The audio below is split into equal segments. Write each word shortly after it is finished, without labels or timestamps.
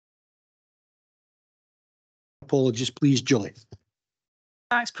apologies, please, Julie.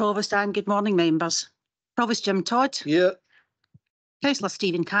 Thanks, Provost, and good morning, members. Provost Jim Todd. Here. Councillor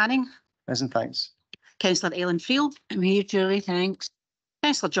Stephen Canning. Present, thanks. Councillor Ellen Field. I'm here, Julie, thanks.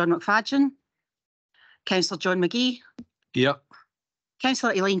 Councillor John McFadden. Councillor John McGee. Here.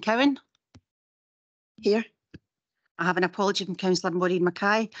 Councillor Elaine Cowan. Here. I have an apology from Councillor Maureen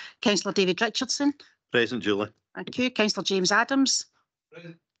Mackay. Councillor David Richardson. Present, Julie. Thank you. Councillor James Adams.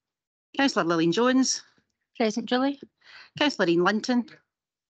 Present. Councillor Lillian Jones. Present, Julie. Councillor Ian Linton.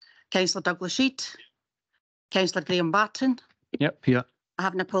 Councillor Douglas Sheed. Councillor Graham Barton. Yep, here. I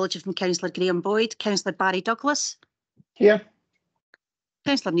have an apology from Councillor Graham Boyd. Councillor Barry Douglas. Here.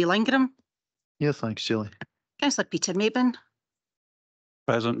 Councillor Neil Ingram. Here, thanks, Julie. Councillor Peter Maben.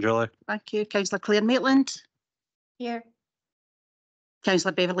 Present, Julie. Thank you. Councillor Claire Maitland. Here.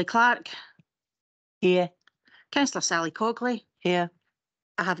 Councillor Beverly Clark. Here. Councillor Sally Cogley. Here.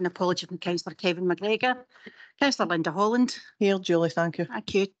 I have an apology from Councillor Kevin McGregor. Councillor Linda Holland. Here, Julie, thank you.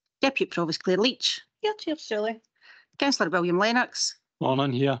 Thank you. Deputy Provost Claire Leach. Here, cheers, Julie. Councillor William Lennox.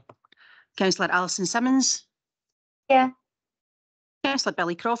 Morning, here. Councillor Alison Simmons. Here. Councillor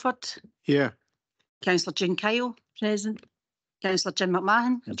Billy Crawford. Here. Councillor June Kyle. Present. Councillor Jim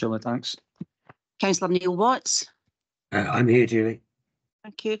McMahon. Here, Julie, thanks. Councillor Neil Watts. I'm here, Julie.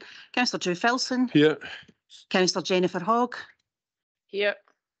 Thank you. Councillor Drew Filson. Here. Councillor Jennifer Hogg. Here.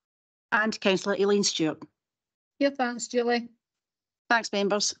 And Councillor Elaine Stewart. Here, thanks, Julie. Thanks,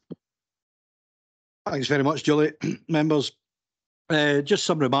 members. Thanks very much, Julie. Members, just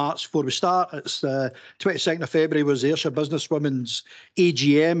some remarks before we start. It's 22nd of February was the Ayrshire Businesswomen's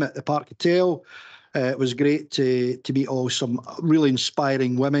AGM at the Park Hotel. It was great to meet some really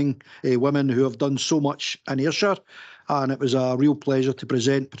inspiring women who have done so much in Ayrshire, and it was a real pleasure to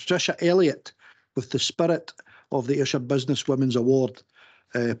present Patricia Elliott with the Spirit of the Ayrshire Businesswomen's Award.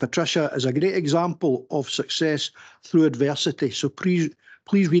 Patricia is a great example of success through adversity, so please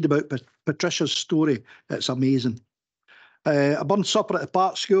read about Patricia's story. It's amazing. A burn supper at the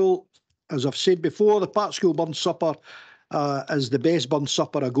Park School. As I've said before, the Park School burn supper is the best burn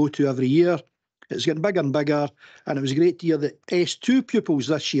supper I go to every year. It's getting bigger and bigger, and it was great to hear the S2 pupils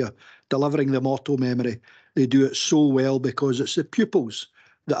this year delivering the motto memory. They do it so well because it's the pupils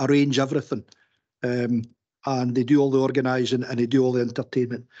that arrange everything, and they do all the organising and they do all the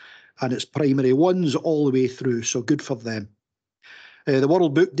entertainment, and it's primary ones all the way through, so good for them. The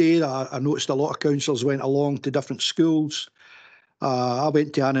World Book Day, I noticed a lot of councillors went along to different schools. I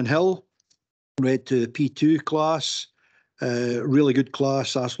went to Annan Hill, read to the P2 class, really good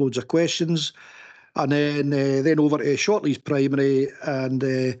class, asked loads of questions. And then over to Shortleys Primary, and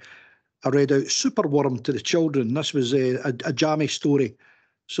I read out Superworm to the children. This was a jammy story.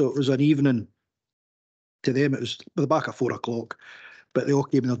 So it was an evening to them. It was back at 4 o'clock, but they all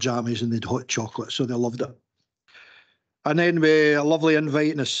came in their jammies and they'd hot chocolate, so they loved it. And then we had a lovely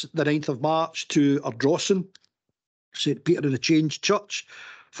invite on the 9th of March to Ardrossan, St Peter and the Change Church,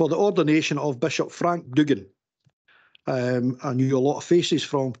 for the ordination of Bishop Frank Dugan. I knew a lot of faces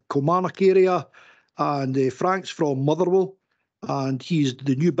from Kilmarnock area, and Frank's from Motherwell, and he's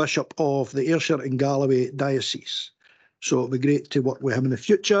the new bishop of the Ayrshire and Galloway diocese. So it'll be great to work with him in the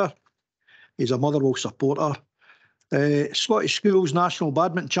future. He's a Motherwell supporter. Scottish Schools National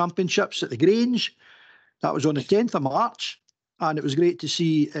Badminton Championships at the Grange. That was on the 10th of March, and it was great to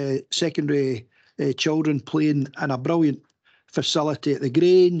see secondary children playing in a brilliant facility at the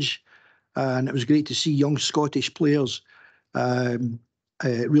Grange, and it was great to see young Scottish players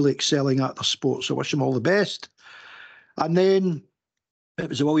really excelling at their sport, so I wish them all the best. And then it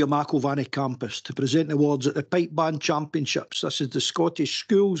was the William McIlvanney campus to present the awards at the Pipe Band Championships. This is the Scottish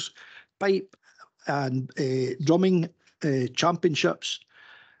Schools Pipe and Drumming Championships.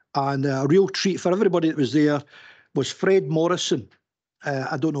 And a real treat for everybody that was there was Fred Morrison.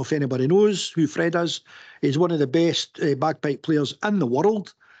 I don't know if anybody knows who Fred is. He's one of the best bagpipe players in the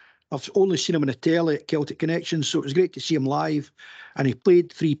world. I've only seen him on the telly at Celtic Connections, so it was great to see him live. And he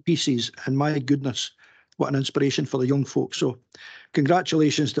played 3 pieces, and my goodness, what an inspiration for the young folk. So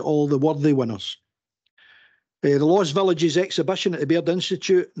congratulations to all the worthy winners. The Lost Villages exhibition at the Baird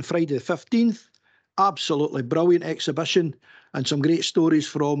Institute on Friday the 15th. Absolutely brilliant exhibition, and some great stories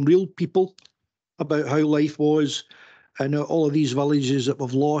from real people about how life was and all of these villages that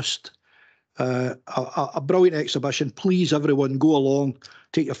we've lost. A brilliant exhibition. Please, everyone, go along.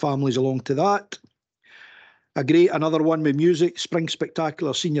 Take your families along to that. Another one with music, Spring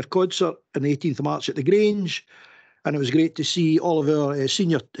Spectacular Senior Concert on the 18th of March at the Grange. And it was great to see all of our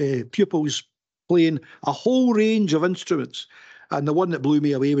senior pupils playing a whole range of instruments. And the one that blew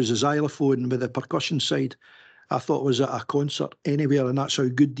me away was the xylophone with the percussion side. I thought it was at a concert anywhere, and that's how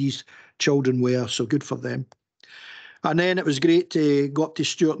good these children were, so good for them. And then it was great to go up to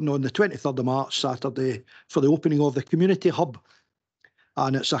Stewarton on the 23rd of March, Saturday, for the opening of the community hub.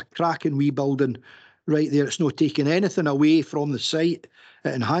 And it's a cracking wee building right there. It's not taking anything away from the site.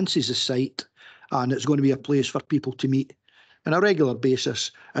 It enhances the site, and it's going to be a place for people to meet on a regular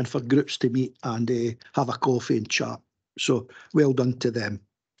basis and for groups to meet and have a coffee and chat. So well done to them.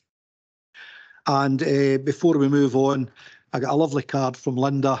 And before we move on, I got a lovely card from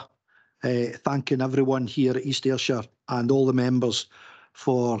Linda thanking everyone here at East Ayrshire and all the members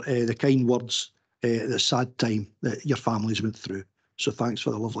for the kind words, the sad time that your families went through. So thanks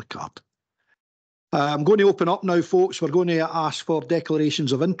for the lovely card. I'm going to open up now, folks. We're going to ask for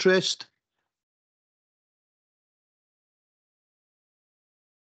declarations of interest.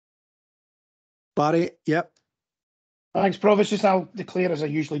 Barry, yep. Thanks, Provost. Just I'll declare, as I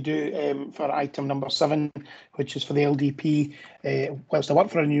usually do, for item number 7, which is for the LDP. Whilst I work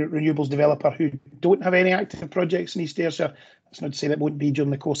for a renewables developer who don't have any active projects in East Ayrshire, that's not to say that won't be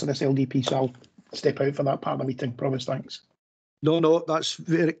during the course of this LDP, so I'll step out for that part of the meeting. Provost, thanks. No, that's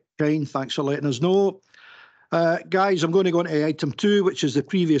very kind. Thanks for letting us know. Guys, I'm going to go on to item 2, which is the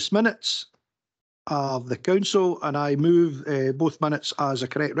previous minutes of the council, and I move both minutes as a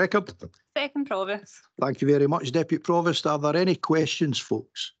correct record. Second, Provost. Thank you very much, Deputy Provost. Are there any questions,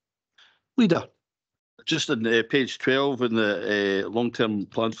 folks? Leader. Just on page 12 in the long-term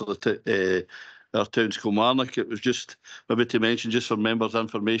plans for the our town's Kilmarnock, it was just maybe to mention, just for members'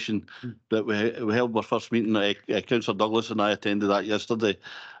 information, that we held our first meeting. Councillor Douglas and I attended that yesterday,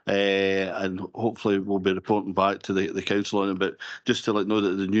 and hopefully we'll be reporting back to the council on it. But just to let know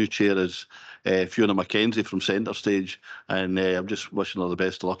that the new chair is Fiona Mackenzie from Centre Stage, and I'm just wishing her the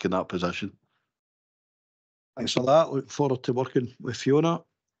best of luck in that position. Thanks for that. Look forward to working with Fiona.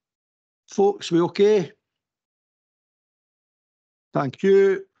 Folks, we okay? Thank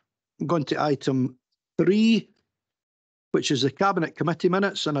you. I'm going to item 3, which is the Cabinet Committee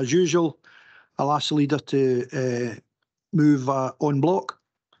minutes. And as usual, I'll ask the leader to move on block.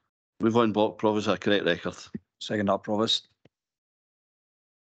 Move on block, Provost, a correct record. Second that, Provost.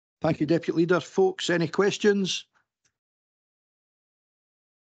 Thank you, Deputy Leader. Folks, any questions?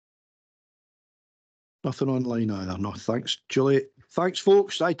 Nothing online either. No, thanks, Julie. Thanks,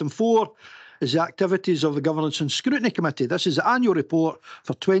 folks. Item 4 is the activities of the Governance and Scrutiny Committee. This is the annual report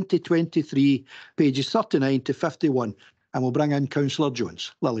for 2023, pages 39 to 51. And we'll bring in Councillor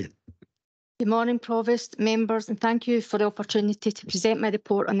Jones. Lillian. Good morning, Provost, members, and thank you for the opportunity to present my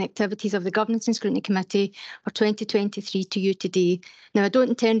report on the activities of the Governance and Scrutiny Committee for 2023 to you today. Now, I don't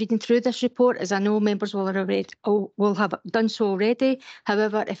intend reading through this report, as I know members will have done so already.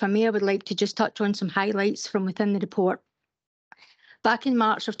 However, if I may, I would like to just touch on some highlights from within the report. Back in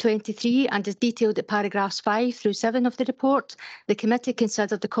March of 23, and as detailed at paragraphs 5 through 7 of the report, the committee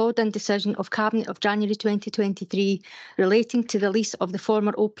considered the called-in decision of Cabinet of January 2023 relating to the lease of the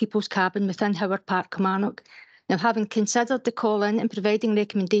former Old People's Cabin within Howard Park, Kilmarnock. Now, having considered the call-in and providing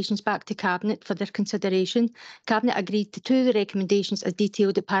recommendations back to Cabinet for their consideration, Cabinet agreed to 2 of the recommendations as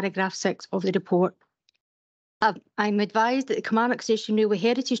detailed at paragraph 6 of the report. I'm advised that the Kilmarnock Station Railway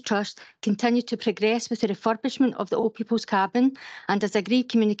Heritage Trust continue to progress with the refurbishment of the Old People's Cabin, and as agreed,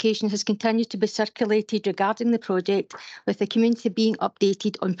 communication has continued to be circulated regarding the project, with the community being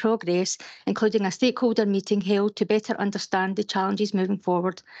updated on progress, including a stakeholder meeting held to better understand the challenges moving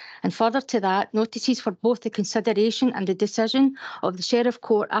forward. And further to that, notices for both the consideration and the decision of the Sheriff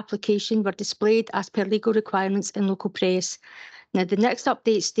Court application were displayed as per legal requirements in local press. Now, the next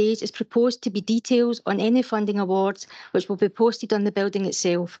update stage is proposed to be details on any funding awards, which will be posted on the building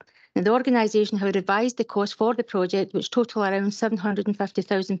itself. Now, the organisation have revised the cost for the project, which total around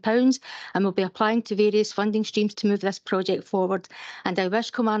 £750,000, and will be applying to various funding streams to move this project forward. And I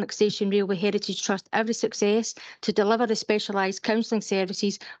wish Kilmarnock Station Railway Heritage Trust every success to deliver the specialised counselling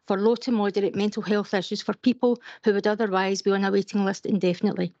services for low to moderate mental health issues for people who would otherwise be on a waiting list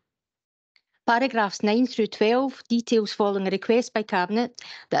indefinitely. Paragraphs 9 through 12 details following a request by Cabinet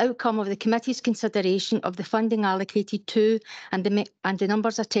the outcome of the committee's consideration of the funding allocated to and the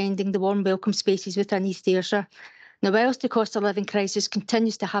numbers attending the warm welcome spaces within East Ayrshire. Now, whilst the cost of living crisis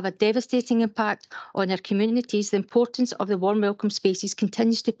continues to have a devastating impact on our communities, the importance of the warm welcome spaces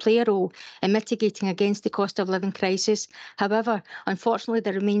continues to play a role in mitigating against the cost of living crisis. However, unfortunately,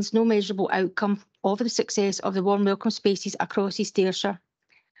 there remains no measurable outcome of the success of the warm welcome spaces across East Ayrshire.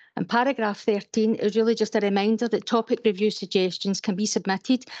 And paragraph 13 is really just a reminder that topic review suggestions can be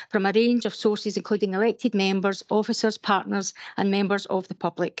submitted from a range of sources, including elected members, officers, partners and members of the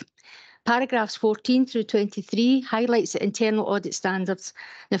public. Paragraphs 14 through 23 highlights the internal audit standards.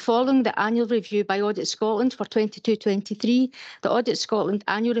 Now, following the annual review by Audit Scotland for 22-23, the Audit Scotland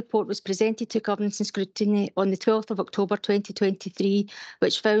annual report was presented to Governance and Scrutiny on the 12th of October 2023,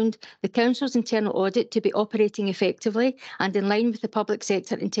 which found the Council's internal audit to be operating effectively and in line with the public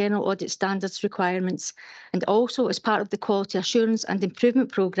sector internal audit standards requirements. And also, as part of the Quality Assurance and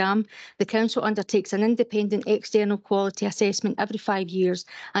Improvement Programme, the Council undertakes an independent external quality assessment every 5 years,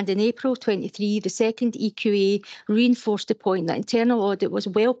 and in April 23, the second EQA reinforced the point that internal audit was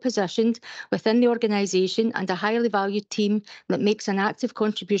well positioned within the organisation and a highly valued team that makes an active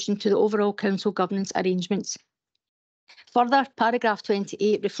contribution to the overall Council governance arrangements. Further, paragraph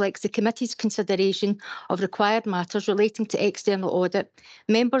 28 reflects the committee's consideration of required matters relating to external audit.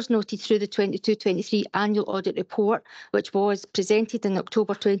 Members noted through the 22-23 annual audit report, which was presented in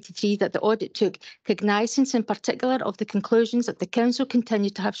October 23, that the audit took cognisance in particular of the conclusions that the Council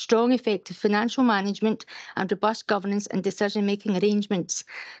continued to have strong, effective financial management and robust governance and decision-making arrangements.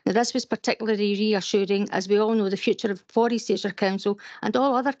 Now, this was particularly reassuring, as we all know the future for East Ayrshire Council and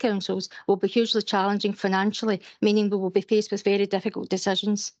all other councils will be hugely challenging financially, meaning we will be faced with very difficult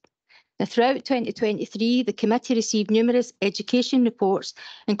decisions. Now, throughout 2023, the committee received numerous education reports,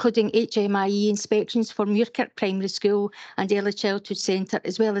 including HMIE inspections for Muirkirk Primary School and Early Childhood Centre,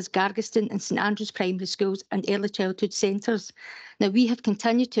 as well as Gargaston and St Andrews Primary Schools and Early Childhood Centres. Now, we have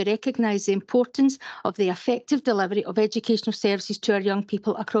continued to recognise the importance of the effective delivery of educational services to our young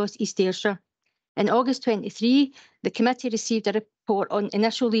people across East Ayrshire. In August 23, the committee received a report on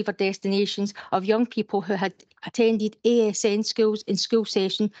initial leaver destinations of young people who had attended ASN schools in school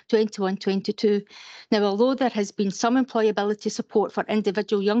session 21-22. Now, although there has been some employability support for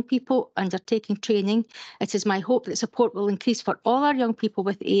individual young people undertaking training, it is my hope that support will increase for all our young people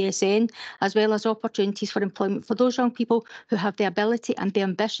with ASN, as well as opportunities for employment for those young people who have the ability and the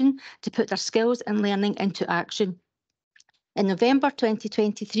ambition to put their skills and learning into action. In November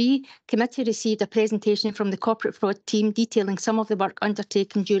 2023, committee received a presentation from the corporate fraud team detailing some of the work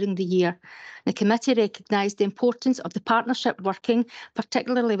undertaken during the year. The committee recognised the importance of the partnership working,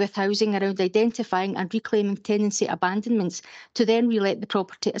 particularly with housing, around identifying and reclaiming tenancy abandonments to then relet the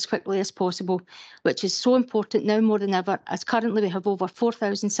property as quickly as possible, which is so important now more than ever, as currently we have over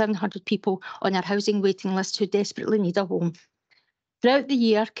 4,700 people on our housing waiting list who desperately need a home. Throughout the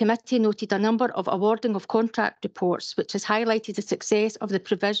year, committee noted a number of awarding of contract reports, which has highlighted the success of the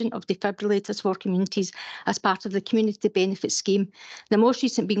provision of defibrillators for communities as part of the Community Benefit Scheme. The most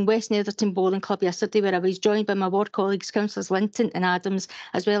recent being West Netherton Bowling Club yesterday, where I was joined by my ward colleagues, Councillors Linton and Adams,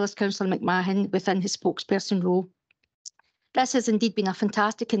 as well as Councillor McMahon within his spokesperson role. This has indeed been a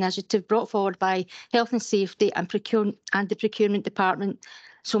fantastic initiative brought forward by Health and Safety and the Procurement Department.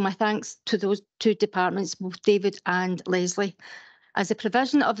 So my thanks to those two departments, both David and Leslie. As the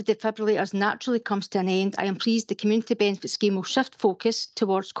provision of the defibrillators naturally comes to an end, I am pleased the Community Benefit Scheme will shift focus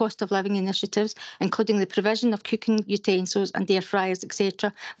towards cost of living initiatives, including the provision of cooking utensils and air fryers,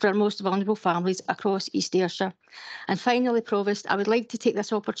 etc., for our most vulnerable families across East Ayrshire. And finally, Provost, I would like to take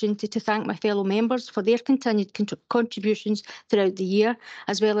this opportunity to thank my fellow members for their continued contributions throughout the year,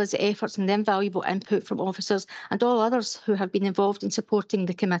 as well as the efforts and the invaluable input from officers and all others who have been involved in supporting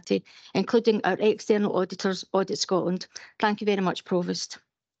the committee, including our external auditors, Audit Scotland. Thank you very much, Provost.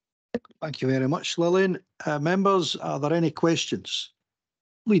 Thank you very much, Lillian. Members, are there any questions?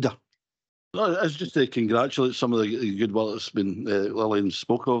 Leader. No, it's just to congratulate some of the good work that's been Lillian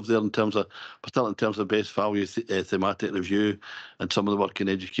spoke of there, particularly in terms of best value thematic review and some of the work in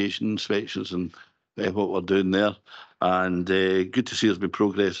education inspections and what we're doing there. And good to see there's been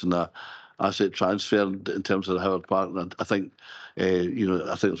progress in that asset transfer in terms of the Howard Park. And I think,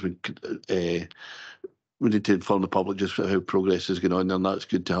 I think it's been. We need to inform the public just how progress is going on there, and that's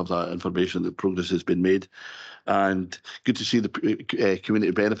good to have that information that progress has been made. And good to see the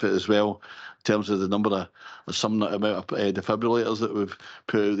community benefit as well, in terms of the number of some amount of defibrillators that we've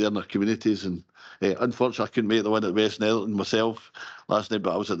put out there in our communities. And unfortunately, I couldn't make the one at West Netherton myself last night,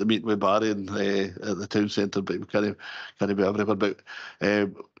 but I was at the meeting with Barry and, at the town centre, but we can't be everywhere. But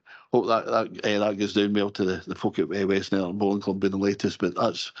hope that goes down well to the folk at West Netherton Bowling Club being the latest, but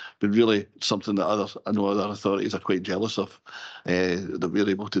that's been really something that I know other authorities are quite jealous of, that we're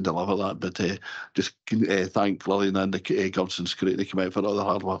able to deliver that. But just thank Lillian and the Governance and Scrutiny Committee for all their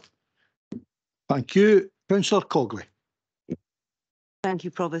hard work. Thank you. Councillor Cogley. Thank you,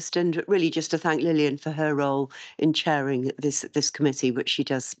 Provost, and really just to thank Lillian for her role in chairing this committee, which she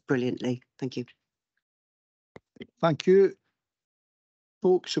does brilliantly. Thank you. Thank you.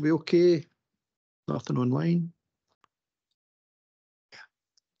 Folks, are we okay? Nothing online.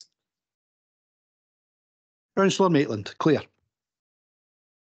 Councillor Maitland, Claire.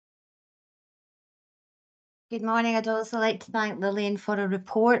 Good morning. I'd also like to thank Lillian for a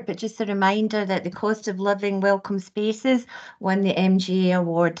report, but just a reminder that the Cost of Living Welcome Spaces won the MGA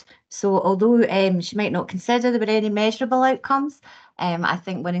award. So although she might not consider there were any measurable outcomes, I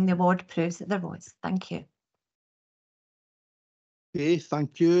think winning the award proves that there was. Thank you. Okay,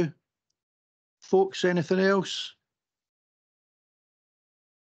 thank you. Folks, anything else?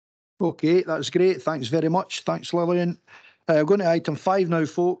 Okay, that's great. Thanks very much. Thanks, Lillian. Going to item 5 now,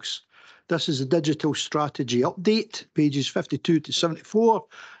 folks. This is the digital strategy update, pages 52 to 74,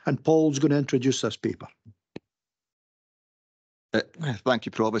 and Paul's going to introduce this paper. Thank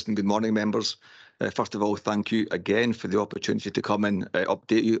you, Provost, and good morning, members. First of all, thank you again for the opportunity to come and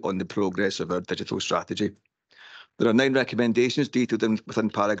update you on the progress of our digital strategy. There are 9 recommendations detailed within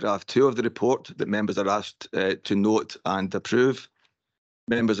paragraph 2 of the report that members are asked to note and approve.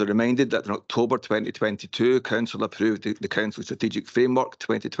 Members are reminded that in October 2022, Council approved the Council Strategic Framework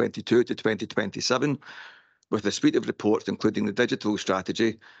 2022 to 2027 with a suite of reports including the digital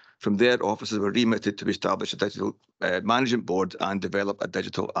strategy. From there, officers were remitted to establish a digital management board and develop a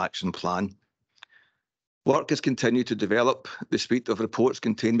digital action plan. Work has continued to develop the suite of reports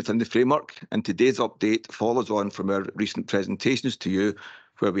contained within the framework, and today's update follows on from our recent presentations to you,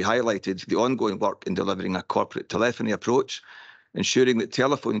 where we highlighted the ongoing work in delivering a corporate telephony approach, ensuring that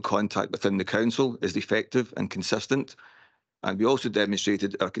telephone contact within the Council is effective and consistent. And we also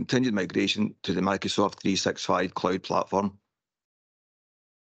demonstrated our continued migration to the Microsoft 365 cloud platform.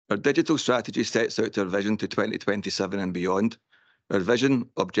 Our digital strategy sets out our vision to 2027 and beyond. Our vision,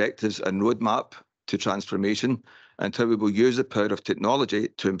 objectives and roadmap to transformation, and how we will use the power of technology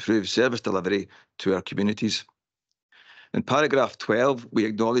to improve service delivery to our communities. In paragraph 12, we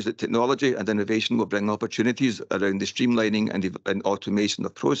acknowledge that technology and innovation will bring opportunities around the streamlining and automation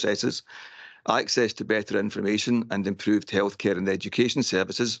of processes, access to better information and improved healthcare and education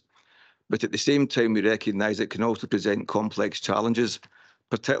services. But at the same time, we recognise it can also present complex challenges,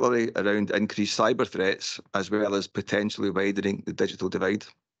 particularly around increased cyber threats, as well as potentially widening the digital divide.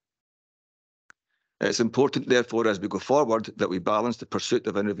 It's important, therefore, as we go forward, that we balance the pursuit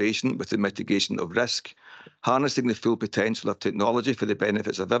of innovation with the mitigation of risk, harnessing the full potential of technology for the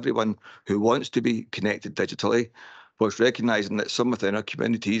benefits of everyone who wants to be connected digitally, whilst recognising that some within our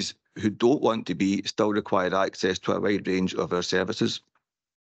communities who don't want to be still require access to a wide range of our services.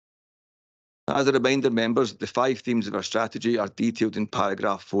 As a reminder, members, the 5 themes of our strategy are detailed in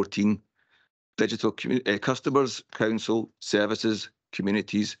paragraph 14: digital customers, council, services,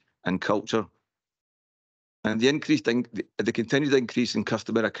 communities and culture. And the continued increase in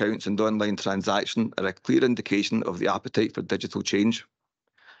customer accounts and online transaction are a clear indication of the appetite for digital change.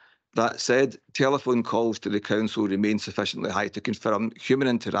 That said, telephone calls to the Council remain sufficiently high to confirm human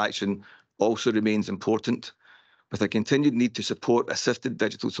interaction also remains important, with a continued need to support assisted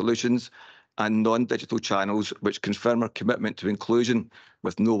digital solutions and non-digital channels which confirm our commitment to inclusion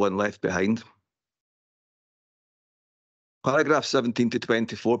with no one left behind. Paragraphs 17 to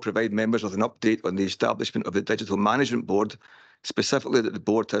 24 provide members with an update on the establishment of the Digital Management Board, specifically that the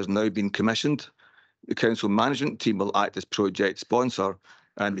board has now been commissioned. The Council Management Team will act as project sponsor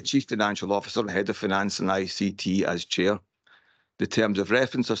and the Chief Financial Officer and Head of Finance and ICT as Chair. The terms of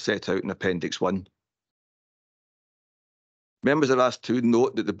reference are set out in Appendix 1. Members are asked to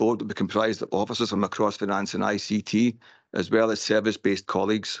note that the board will be comprised of officers from across finance and ICT, as well as service-based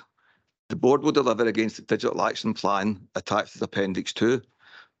colleagues. The board will deliver against the digital action plan attached as Appendix 2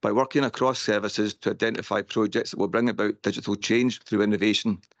 by working across services to identify projects that will bring about digital change through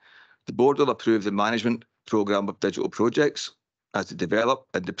innovation. The board will approve the management programme of digital projects as they develop,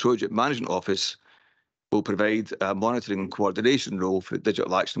 and the Project Management Office will provide a monitoring and coordination role for the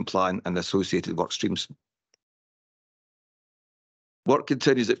digital action plan and associated work streams. Work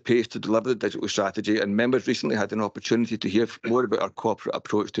continues at pace to deliver the digital strategy, and members recently had an opportunity to hear more about our corporate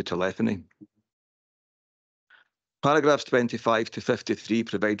approach to telephony. Paragraphs 25 to 53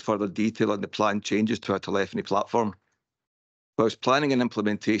 provide further detail on the planned changes to our telephony platform. Whilst planning and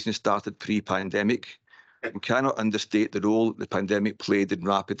implementation started pre-pandemic, we cannot understate the role the pandemic played in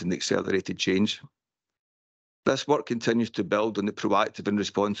rapid and accelerated change. This work continues to build on the proactive and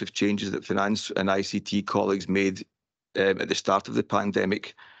responsive changes that finance and ICT colleagues made at the start of the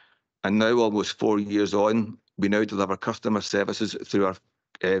pandemic, and now almost 4 years on, we now deliver customer services through our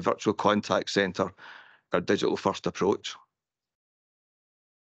virtual contact centre, our digital first approach.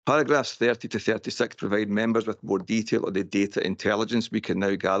 Paragraphs 30 to 36 provide members with more detail on the data intelligence we can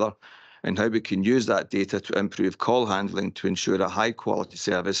now gather and how we can use that data to improve call handling to ensure a high quality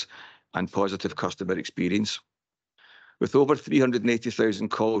service and positive customer experience. With over 380,000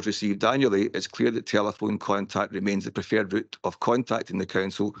 calls received annually, it's clear that telephone contact remains the preferred route of contacting the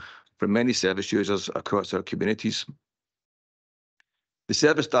Council for many service users across our communities. The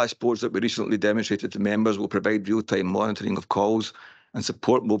service dashboards that we recently demonstrated to members will provide real-time monitoring of calls and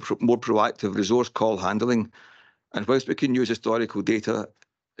support more proactive resource call handling. And whilst we can use historical data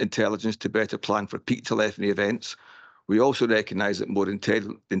intelligence to better plan for peak telephony events, we also recognise that more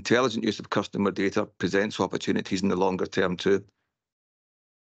intelligent use of customer data presents opportunities in the longer term too.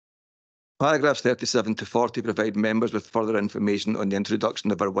 Paragraphs 37 to 40 provide members with further information on the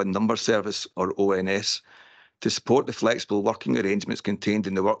introduction of our One Number service, or ONS, to support the flexible working arrangements contained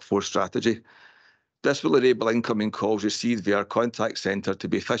in the workforce strategy. This will enable incoming calls received via our contact centre to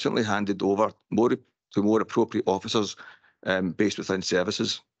be efficiently handed over to more appropriate officers based within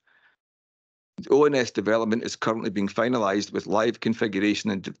services. The ONS development is currently being finalised with live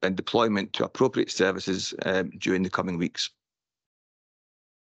configuration and deployment to appropriate services during the coming weeks.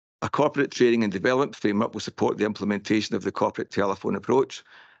 A corporate training and development framework will support the implementation of the corporate telephone approach,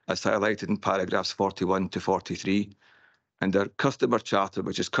 as highlighted in paragraphs 41 to 43. And our customer charter,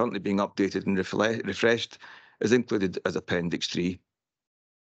 which is currently being updated and refreshed, is included as Appendix 3.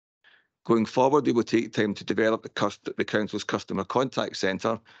 Going forward, we will take time to develop the Council's customer contact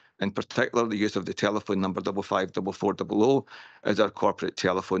centre, in particular the use of the telephone number 554400 as our corporate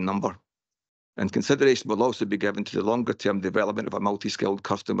telephone number. And consideration will also be given to the longer-term development of a multi-skilled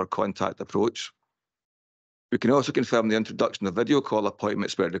customer contact approach. We can also confirm the introduction of video call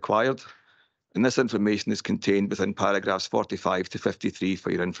appointments where required, and this information is contained within paragraphs 45 to 53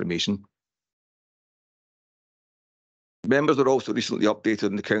 for your information. Members are also recently updated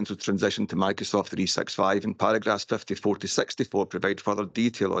on the Council's transition to Microsoft 365, and paragraphs 54 to 64 provide further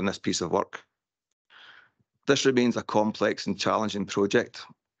detail on this piece of work. This remains a complex and challenging project.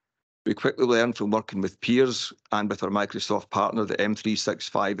 We quickly learned from working with peers and with our Microsoft partner that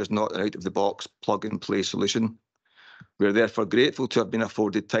M365 is not an out-of-the-box plug-and-play solution. We are therefore grateful to have been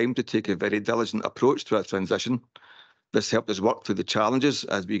afforded time to take a very diligent approach to our transition. This helped us work through the challenges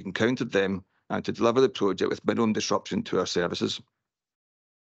as we encountered them and to deliver the project with minimum disruption to our services.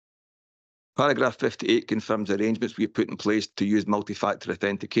 Paragraph 58 confirms arrangements we have put in place to use multi-factor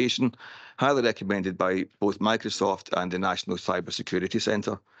authentication, highly recommended by both Microsoft and the National Cyber Security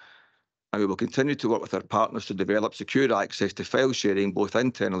Centre. And we will continue to work with our partners to develop secure access to file sharing both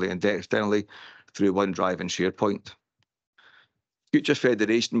internally and externally through OneDrive and SharePoint. Future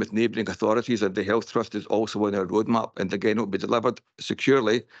federation with neighbouring authorities and the Health Trust is also on our roadmap, and again it will be delivered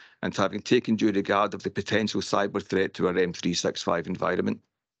securely and having taken due regard of the potential cyber threat to our M365 environment.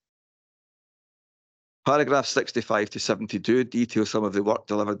 Paragraphs 65 to 72 detail some of the work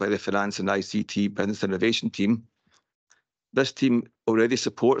delivered by the Finance and ICT Business Innovation team. This team already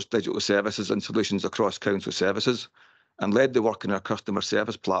supports digital services and solutions across council services and led the work in our customer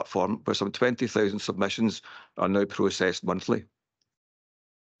service platform, where some 20,000 submissions are now processed monthly.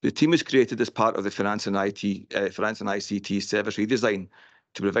 The team was created as part of the Finance and ICT service redesign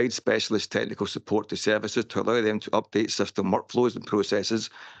to provide specialist technical support to services to allow them to update system workflows and processes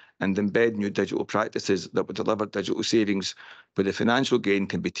and embed new digital practices that would deliver digital savings, where the financial gain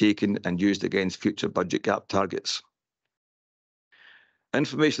can be taken and used against future budget gap targets.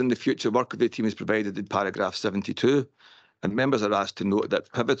 Information on the future work of the team is provided in paragraph 72, and members are asked to note that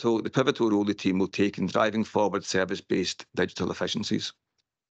the pivotal role the team will take in driving forward service-based digital efficiencies.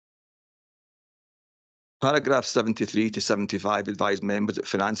 Paragraphs 73 to 75 advise members that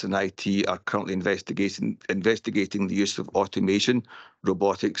Finance and IT are currently investigating the use of automation,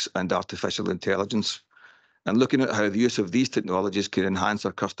 robotics and artificial intelligence, and looking at how the use of these technologies can enhance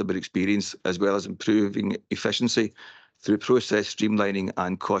our customer experience as well as improving efficiency through process streamlining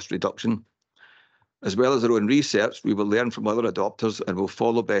and cost reduction. As well as our own research, we will learn from other adopters and will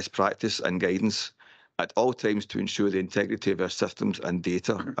follow best practice and guidance at all times to ensure the integrity of our systems and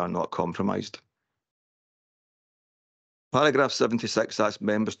data are not compromised. Paragraph 76 asks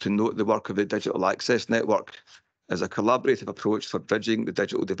members to note the work of the Digital Access Network as a collaborative approach for bridging the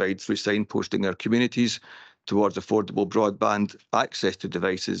digital divide through signposting our communities towards affordable broadband, access to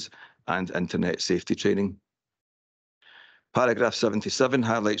devices and internet safety training. Paragraph 77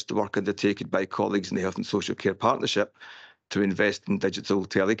 highlights the work undertaken by colleagues in the Health and Social Care Partnership to invest in digital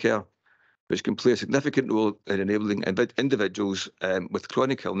telecare, which can play a significant role in enabling individuals with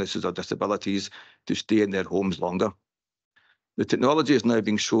chronic illnesses or disabilities to stay in their homes longer. The technology is now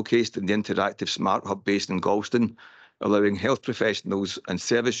being showcased in the interactive Smart Hub based in Galston, allowing health professionals and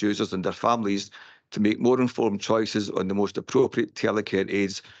service users and their families to make more informed choices on the most appropriate telecare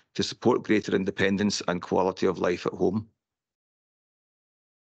aids to support greater independence and quality of life at home.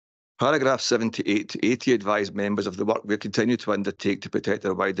 Paragraphs 78 to 80 advise members of the work we continue to undertake to protect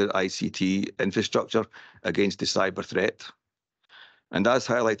our wider ICT infrastructure against the cyber threat. And as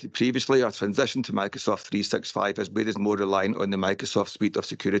highlighted previously, our transition to Microsoft 365 has made us more reliant on the Microsoft suite of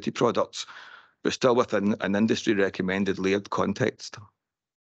security products, but still within an industry-recommended layered context.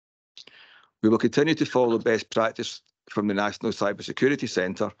 We will continue to follow best practice from the National Cybersecurity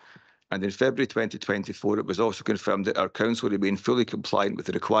Centre, and in February 2024, it was also confirmed that our council remained fully compliant with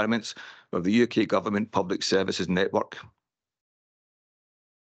the requirements of the UK Government Public Services Network.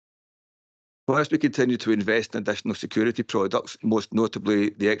 Whilst we continue to invest in additional security products, most notably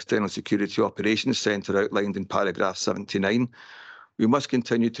the External Security Operations Centre outlined in paragraph 79, we must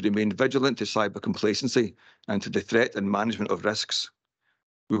continue to remain vigilant to cyber complacency and to the threat and management of risks.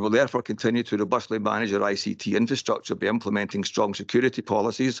 We will therefore continue to robustly manage our ICT infrastructure by implementing strong security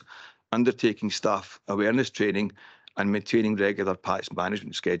policies, undertaking staff awareness training, and maintaining regular patch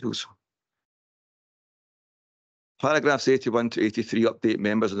management schedules. Paragraphs 81 to 83 update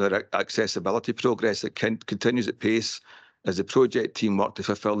members on their accessibility progress that continues at pace as the project team work to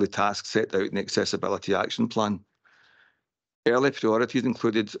fulfil the tasks set out in the Accessibility Action Plan. Early priorities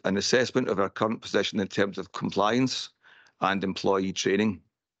included an assessment of our current position in terms of compliance and employee training.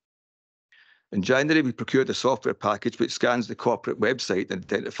 In January, we procured a software package which scans the corporate website and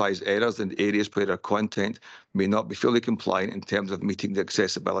identifies errors in areas where our content may not be fully compliant in terms of meeting the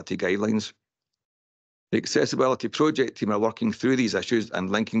accessibility guidelines. The Accessibility Project team are working through these issues and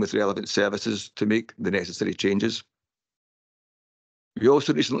linking with relevant services to make the necessary changes. We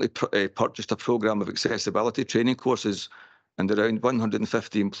also recently purchased a programme of accessibility training courses, and around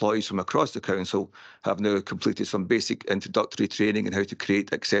 150 employees from across the council have now completed some basic introductory training in how to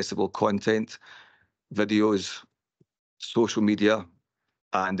create accessible content, videos, social media,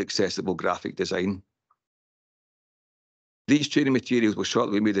 and accessible graphic design. These training materials will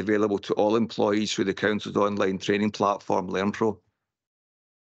shortly be made available to all employees through the council's online training platform, LearnPro.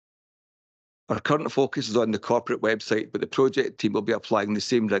 Our current focus is on the corporate website, but the project team will be applying the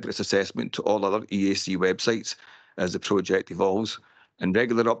same rigorous assessment to all other EAC websites as the project evolves, and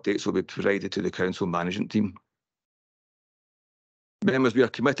regular updates will be provided to the council management team. Members, we are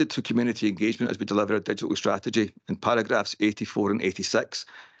committed to community engagement as we deliver a digital strategy, and paragraphs 84 and 86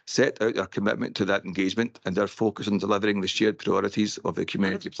 set out our commitment to that engagement and our focus on delivering the shared priorities of the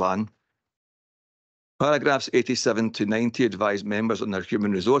community plan. Paragraphs 87 to 90 advise members on their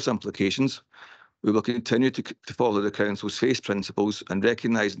human resource implications. We will continue to follow the council's FACE principles and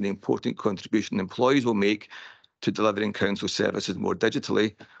recognising the important contribution employees will make to delivering council services more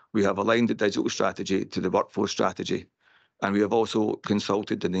digitally. We have aligned the digital strategy to the workforce strategy, and we have also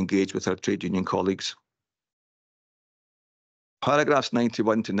consulted and engaged with our trade union colleagues. Paragraphs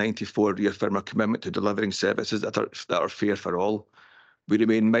 91 to 94 reaffirm our commitment to delivering services that are fair for all. We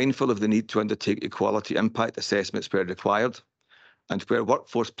remain mindful of the need to undertake equality impact assessments where required, and where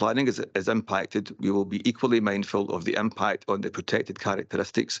workforce planning is impacted, we will be equally mindful of the impact on the protected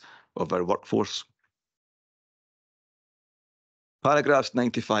characteristics of our workforce. Paragraphs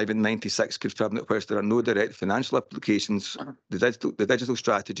 95 and 96 confirm that whilst there are no direct financial applications, the digital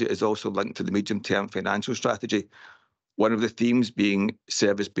strategy is also linked to the medium-term financial strategy, one of the themes being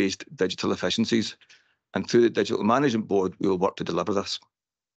service-based digital efficiencies. And through the Digital Management Board, we will work to deliver this.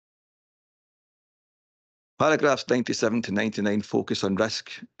 Paragraphs 97 to 99 focus on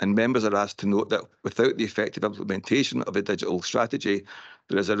risk, and members are asked to note that without the effective implementation of a digital strategy,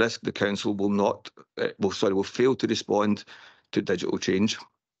 there is a risk the council will fail to respond to digital change.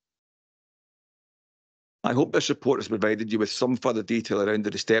 I hope this report has provided you with some further detail around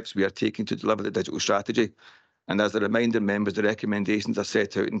the steps we are taking to deliver the digital strategy. And as a reminder, members, the recommendations are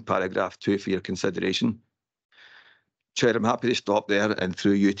set out in paragraph 2 for your consideration. Chair, I'm happy to stop there and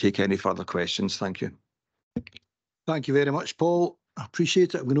through you take any further questions. Thank you. Thank you very much, Paul. I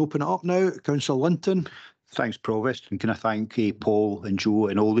appreciate it. I'm going to open it up now. Councillor Linton. Thanks, Provost, and can I thank Paul and Joe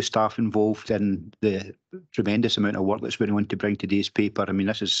and all the staff involved in the tremendous amount of work that's going on to bring today's paper. I mean,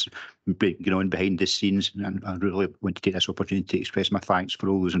 this is going on behind the scenes, and I really want to take this opportunity to express my thanks for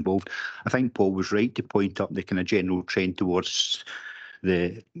all those involved. I think Paul was right to point up the kind of general trend towards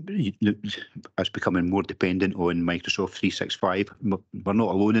us becoming more dependent on Microsoft 365. We're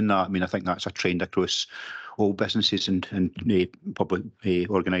not alone in that. I mean, I think that's a trend across all businesses and public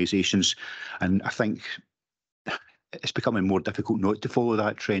organisations, and I think it's becoming more difficult not to follow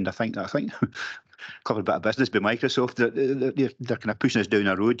that trend. I think clever bit of business by Microsoft. They're kind of pushing us down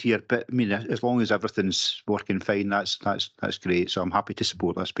a road here, but I mean, as long as everything's working fine, that's great. So I'm happy to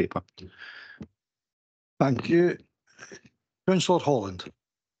support this paper. Thank you. Councillor Holland.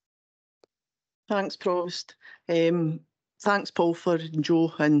 Thanks, Provost. Thanks, Paul, and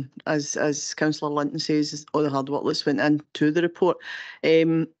Joe, and as Councillor Linton says, all the hard work that's went into the report.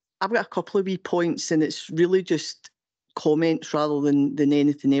 I've got a couple of wee points, and it's really just comments rather than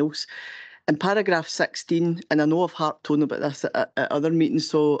anything else. In paragraph 16, and I know I've harped on about this at other meetings,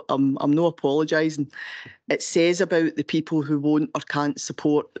 so I'm not apologising. It says about the people who won't or can't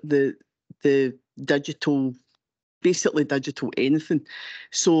support the digital, basically digital anything.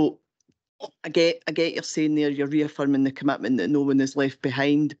 So I get you're saying there, you're reaffirming the commitment that no one is left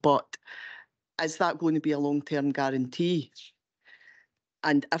behind, but is that going to be a long-term guarantee?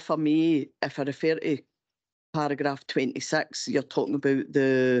 And if I may, if I refer to paragraph 26, you're talking about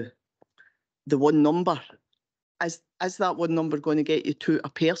the one number. Is that one number going to get you to a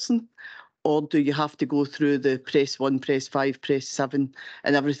person? Or do you have to go through the press 1, press 5, press 7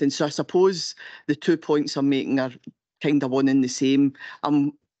 and everything? So I suppose the 2 points I'm making are kind of one and the same.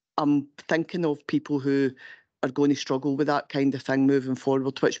 I'm thinking of people who are going to struggle with that kind of thing moving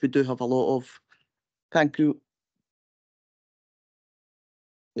forward, which we do have a lot of. Thank you.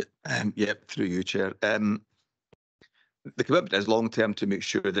 Through you, Chair. The commitment is long-term to make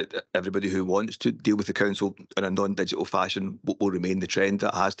sure that everybody who wants to deal with the council in a non-digital fashion will remain the trend.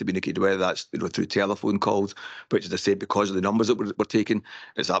 That has to be indicated, whether that's through telephone calls, which, as I said, because of the numbers that we're taking,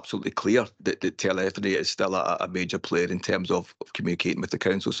 it's absolutely clear that telephony is still a major player in terms of communicating with the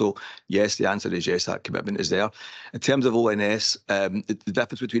council. So yes, the answer is yes, that commitment is there. In terms of ONS, the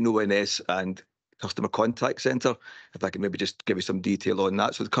difference between ONS and Customer Contact Centre, if I can maybe just give you some detail on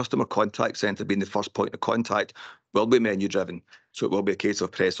that. So the Customer Contact Centre, being the first point of contact, will be menu driven. So it will be a case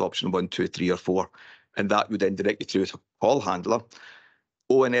of press option 1, 2, 3 or 4. And that would then direct you through to a call handler.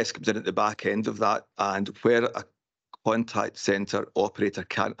 ONS comes in at the back end of that, and where a contact centre operator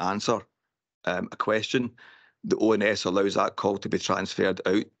can't answer a question, the ONS allows that call to be transferred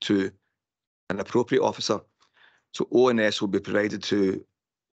out to an appropriate officer. So ONS will be provided to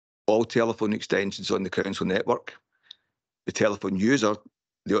all telephone extensions on the council network. The telephone user,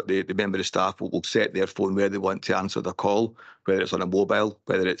 the member of staff, will set their phone where they want to answer their call, whether it's on a mobile,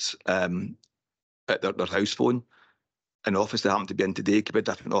 whether it's at their house phone. An office they happen to be in today could be a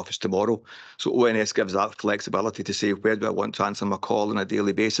different office tomorrow. So ONS gives that flexibility to say, where do I want to answer my call on a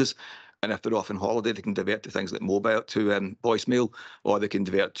daily basis? And if they're off on holiday, they can divert to things like mobile, to voicemail, or they can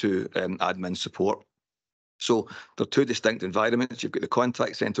divert to admin support. So they're two distinct environments. You've got the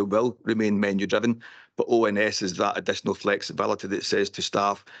contact centre will remain menu driven, but ONS is that additional flexibility that says to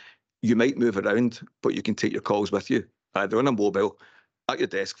staff, you might move around, but you can take your calls with you, either on a mobile, at your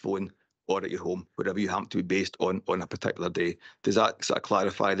desk phone, or at your home, wherever you happen to be based on a particular day. Does that sort of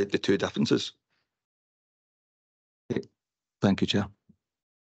clarify the two differences? Thank you, Chair.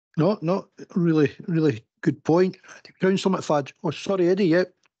 No, really good point. Councillor McFadden. Oh, sorry, Eddie.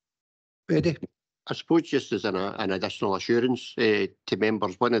 Yep. Eddie. I suppose just as an additional assurance to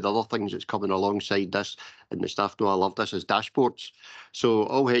members, one of the other things that's coming alongside this, and the staff know I love this, is dashboards. So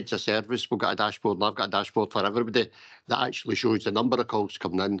all heads of service will get a dashboard, and I've got a dashboard for everybody that actually shows the number of calls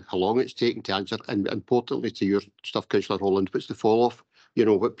coming in, how long it's taking to answer, and importantly to your stuff, Councillor Holland, what's the fall-off? You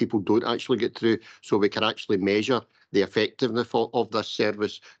know, what people don't actually get through, so we can actually measure the effectiveness of this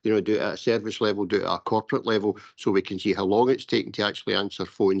service, you know, do it at a service level, do it at a corporate level, so we can see how long it's taking to actually answer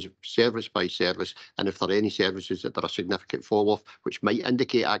phones, service by service, and if there are any services that there are significant fall-off, which might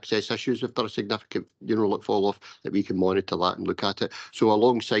indicate access issues if there are significant, you know, like fall-off, that we can monitor that and look at it. So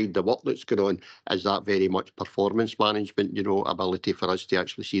alongside the work that's going on is that very much performance management, you know, ability for us to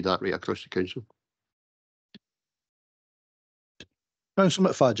actually see that right across the council. Councillor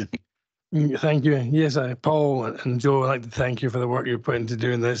McFadden. Thank you. Yes, Paul and Joe, I'd like to thank you for the work you're putting into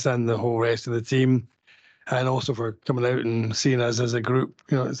doing this, and the whole rest of the team, and also for coming out and seeing us as a group.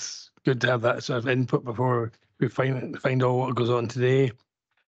 You know, it's good to have that sort of input before we find out what goes on today.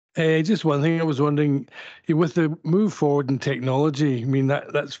 Just one thing I was wondering, with the move forward in technology, I mean,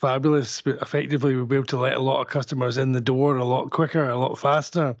 that's fabulous, but effectively we'll be able to let a lot of customers in the door a lot quicker, a lot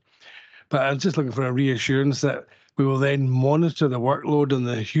faster. But I'm just looking for a reassurance that we will then monitor the workload on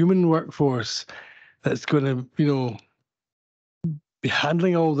the human workforce that's going to, you know, be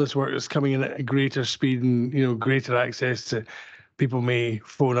handling all this work that's coming in at a greater speed and, you know, greater access to people may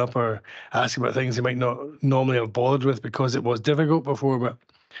phone up or ask about things they might not normally have bothered with because it was difficult before. But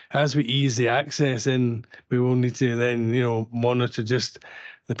as we ease the access in, we will need to then, you know, monitor just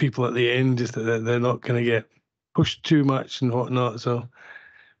the people at the end, just that they're not going to get pushed too much and whatnot. So,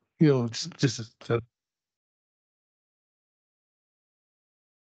 you know, it's just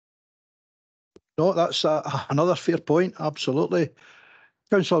No, that's another fair point. Absolutely.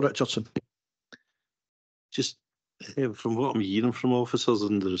 Councillor Richardson. Just from what I'm hearing from officers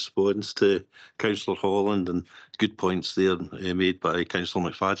and the response to Councillor Holland, and good points there made by Councillor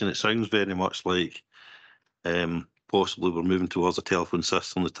McFadden, it sounds very much like possibly we're moving towards a telephone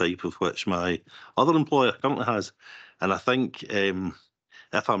system, the type of which my other employer currently has. And I think,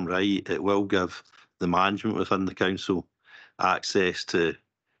 if I'm right, it will give the management within the council access to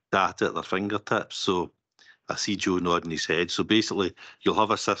data at their fingertips. So I see Joe nodding his head. So basically, you'll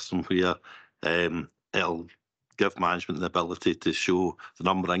have a system where it'll give management the ability to show the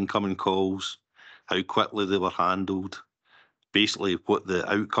number of incoming calls, how quickly they were handled, basically what the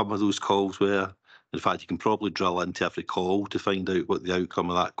outcome of those calls were. In fact, you can probably drill into every call to find out what the outcome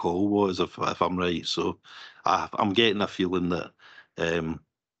of that call was, if I'm right. So I'm getting a feeling that,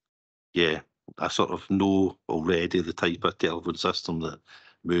 yeah, I sort of know already the type of telephone system that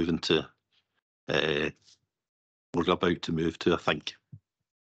moving to, we're about to move to, I think.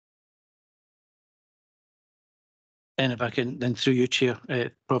 And if I can, then through you, Chair,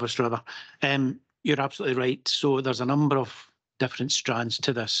 Provost rather, you're absolutely right. So there's a number of different strands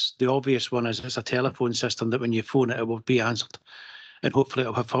to this. The obvious one is it's a telephone system that when you phone it, it will be answered. And hopefully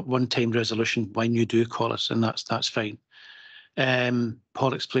it'll have a one-time resolution when you do call us, and that's fine.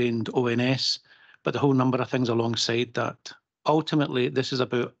 Paul explained ONS, but the whole number of things alongside that. Ultimately, this is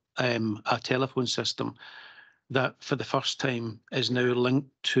about a telephone system that for the first time is now linked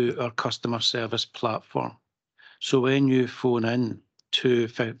to our customer service platform. So when you phone in to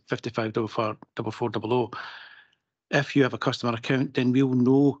 554400, if you have a customer account, then we'll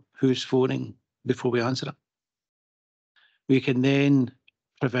know who's phoning before we answer it. We can then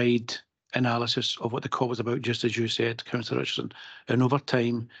provide analysis of what the call was about, just as you said, Councillor Richardson. And over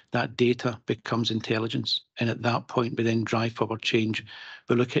time, that data becomes intelligence. And at that point, we then drive forward change.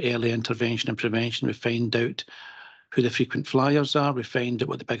 We look at early intervention and prevention. We find out who the frequent flyers are. We find out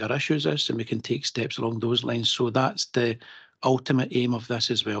what the bigger issues is, and we can take steps along those lines. So that's the ultimate aim of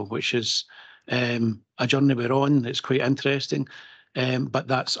this as well, which is a journey we're on. It's quite interesting, but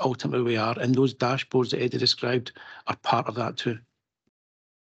that's ultimately where we are. And those dashboards that Eddie described are part of that too.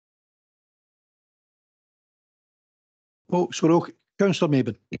 Folks, we're okay. Councillor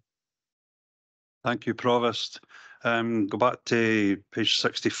Mabon. Thank you, Provost. Go back to page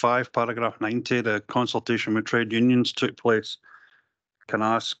 65, paragraph 90. The consultation with trade unions took place. Can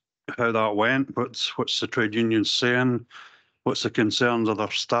I ask how that went? What's the trade unions saying? What's the concerns of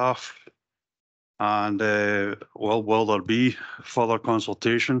their staff? And will there be further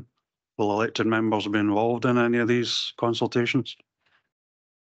consultation? Will elected members be involved in any of these consultations?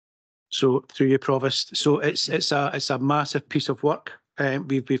 So through you, Provost. So it's a massive piece of work.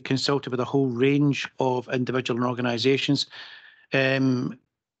 We've consulted with a whole range of individual and organisations.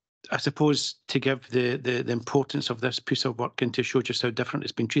 I suppose to give the importance of this piece of work and to show just how different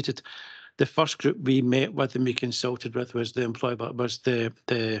it's been treated. The first group we met with and we consulted with was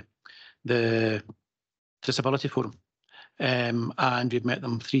the Disability Forum, and we've met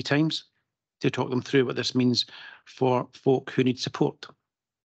them 3 times to talk them through what this means for folk who need support.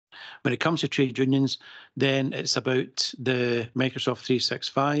 When it comes to trade unions, then it's about the Microsoft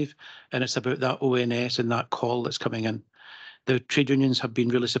 365 and it's about that ONS and that call that's coming in. The trade unions have been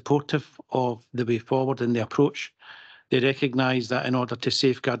really supportive of the way forward and the approach. They recognise that in order to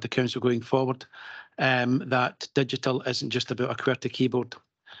safeguard the council going forward, that digital isn't just about a QWERTY keyboard.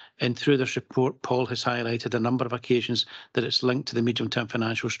 And through this report, Paul has highlighted a number of occasions that it's linked to the medium-term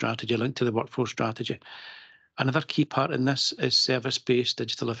financial strategy, linked to the workforce strategy. Another key part in this is service-based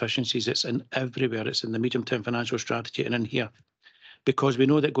digital efficiencies. It's in everywhere. It's in the medium-term financial strategy and in here. Because we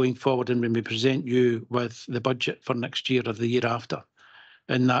know that going forward and when we present you with the budget for next year or the year after,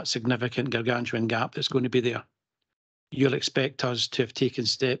 and that significant gargantuan gap that's going to be there, you'll expect us to have taken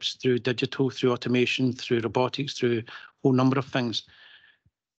steps through digital, through automation, through robotics, through a whole number of things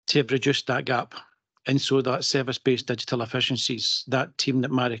to have reduced that gap. And so that service-based digital efficiencies, that team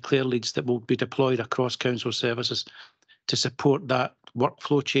that Mary Claire leads that will be deployed across council services to support that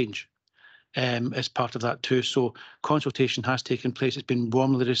workflow change as part of that too. So consultation has taken place. It's been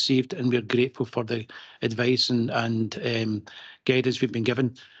warmly received and we're grateful for the advice and guidance we've been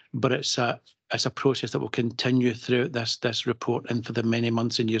given. But it's a process that will continue throughout this report and for the many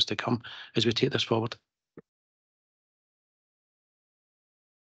months and years to come as we take this forward.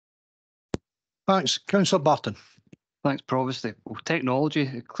 Thanks. Councillor Barton. Thanks, Provost. Well,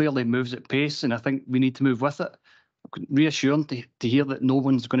 technology clearly moves at pace, and I think we need to move with it. Reassuring to hear that no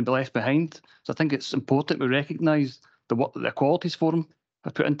one's going to be left behind. So I think it's important we recognise the work that the Equalities Forum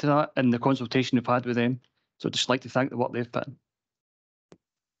have put into that and the consultation we've had with them. So I'd just like to thank the work they've put in.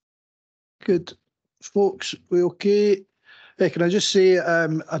 Good. Folks, we okay? Can I just say,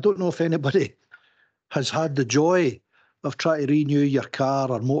 I don't know if anybody has had the joy of trying to renew your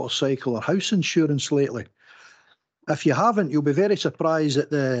car or motorcycle or house insurance lately. If you haven't, you'll be very surprised at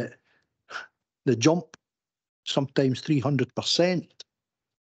the jump, sometimes 300%,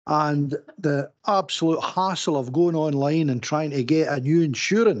 and the absolute hassle of going online and trying to get a new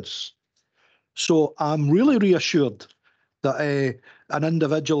insurance. So I'm really reassured that an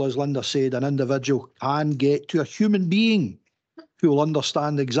individual, as Linda said, an individual can get to a human being who will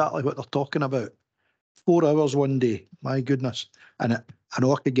understand exactly what they're talking about. 4 hours one day, my goodness. And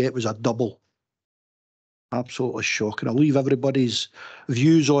all I could get was a double. Absolutely shocking. I'll leave everybody's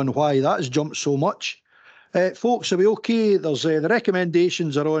views on why that has jumped so much. Folks, are we okay? There's the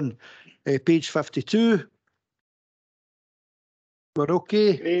recommendations are on page 52. We're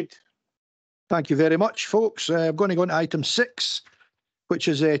okay. Great. Thank you very much, folks. I'm going to go on to item 6, which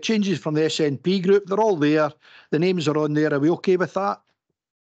is changes from the SNP group. They're all there. The names are on there. Are we okay with that?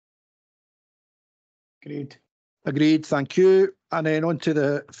 Agreed. Agreed, thank you. And then on to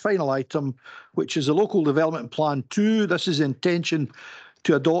the final item, which is the Local Development Plan 2. This is the intention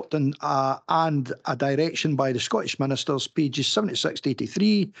to adopt and a direction by the Scottish Ministers, pages 76 to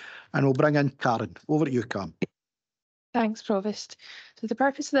 83. And we'll bring in Karen. Over to you, Cam. Thanks, Provost. So the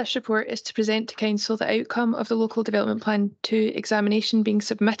purpose of this report is to present to Council the outcome of the Local Development Plan 2 examination being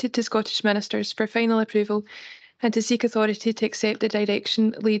submitted to Scottish Ministers for final approval and to seek authority to accept the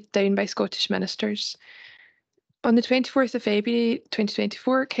direction laid down by Scottish Ministers. On the 24th of February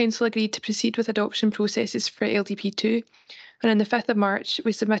 2024, Council agreed to proceed with adoption processes for LDP2, and on the 5th of March,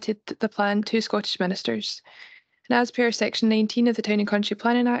 we submitted the plan to Scottish Ministers. And as per Section 19 of the Town and Country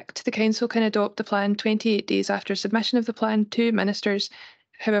Planning Act, the Council can adopt the plan 28 days after submission of the plan to Ministers.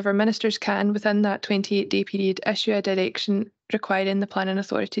 However, Ministers can, within that 28-day period, issue a direction requiring the planning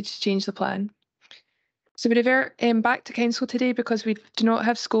authority to change the plan. So we revert back to Council today because we do not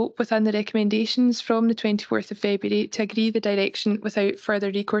have scope within the recommendations from the 24th of February to agree the direction without further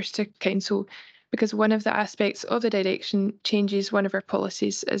recourse to Council, because one of the aspects of the direction changes one of our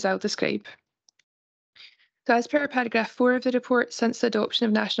policies, as I'll describe. So as per paragraph 4 of the report, since the adoption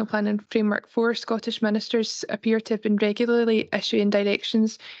of National Planning Framework 4, Scottish Ministers appear to have been regularly issuing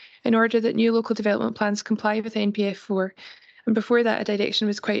directions in order that new local development plans comply with NPF 4, and before that a direction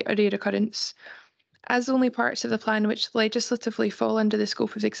was quite a rare occurrence. As only parts of the plan which legislatively fall under the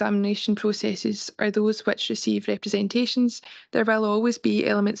scope of examination processes are those which receive representations, there will always be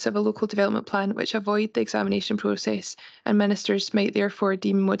elements of a local development plan which avoid the examination process, and Ministers might therefore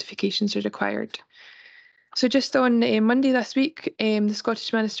deem modifications are required. So just on Monday this week, the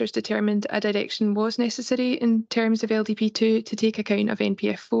Scottish Ministers determined a direction was necessary in terms of LDP2 to take account of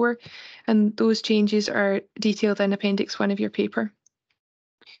NPF 4, and those changes are detailed in Appendix 1 of your paper.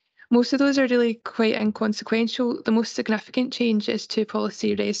 Most of those are really quite inconsequential. The most significant change is to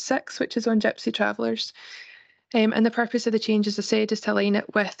Policy Res 6, which is on Gypsy Travellers. And the purpose of the change, as I said, is to align it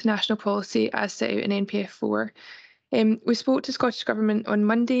with national policy as set out in NPF 4. We spoke to Scottish Government on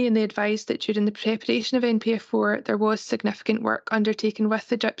Monday and they advised that during the preparation of NPF 4 there was significant work undertaken with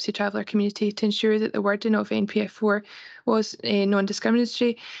the Gypsy Traveller community to ensure that the wording of NPF 4 was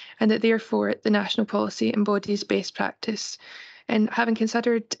non-discriminatory and that therefore the national policy embodies best practice. And having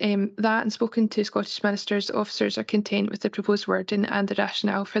considered that and spoken to Scottish Ministers, officers are content with the proposed wording and the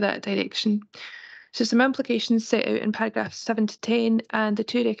rationale for that direction. So some implications set out in paragraphs 7 to 10 and the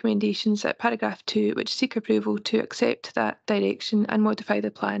 2 recommendations at paragraph 2 which seek approval to accept that direction and modify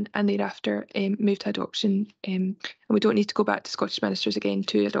the plan and thereafter move to adoption. And we don't need to go back to Scottish Ministers again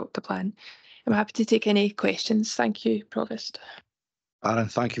to adopt the plan. I'm happy to take any questions. Thank you, Provost. Aaron,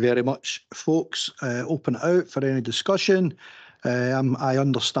 thank you very much. Folks, open it out for any discussion. I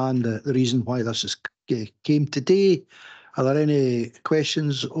understand the reason why this is, came today. Are there any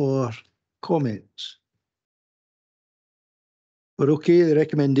questions or comments? We're okay. The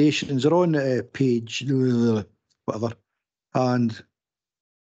recommendations are on page whatever, and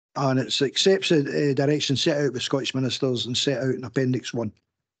it accepts the direction set out with Scottish Ministers and set out in Appendix 1.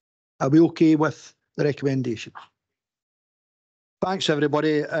 Are we okay with the recommendations? Thanks,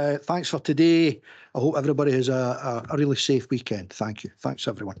 everybody. Thanks for today. I hope everybody has a really safe weekend. Thank you. Thanks,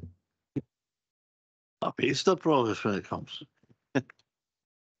 everyone. Happy Easter, Provost, when it comes.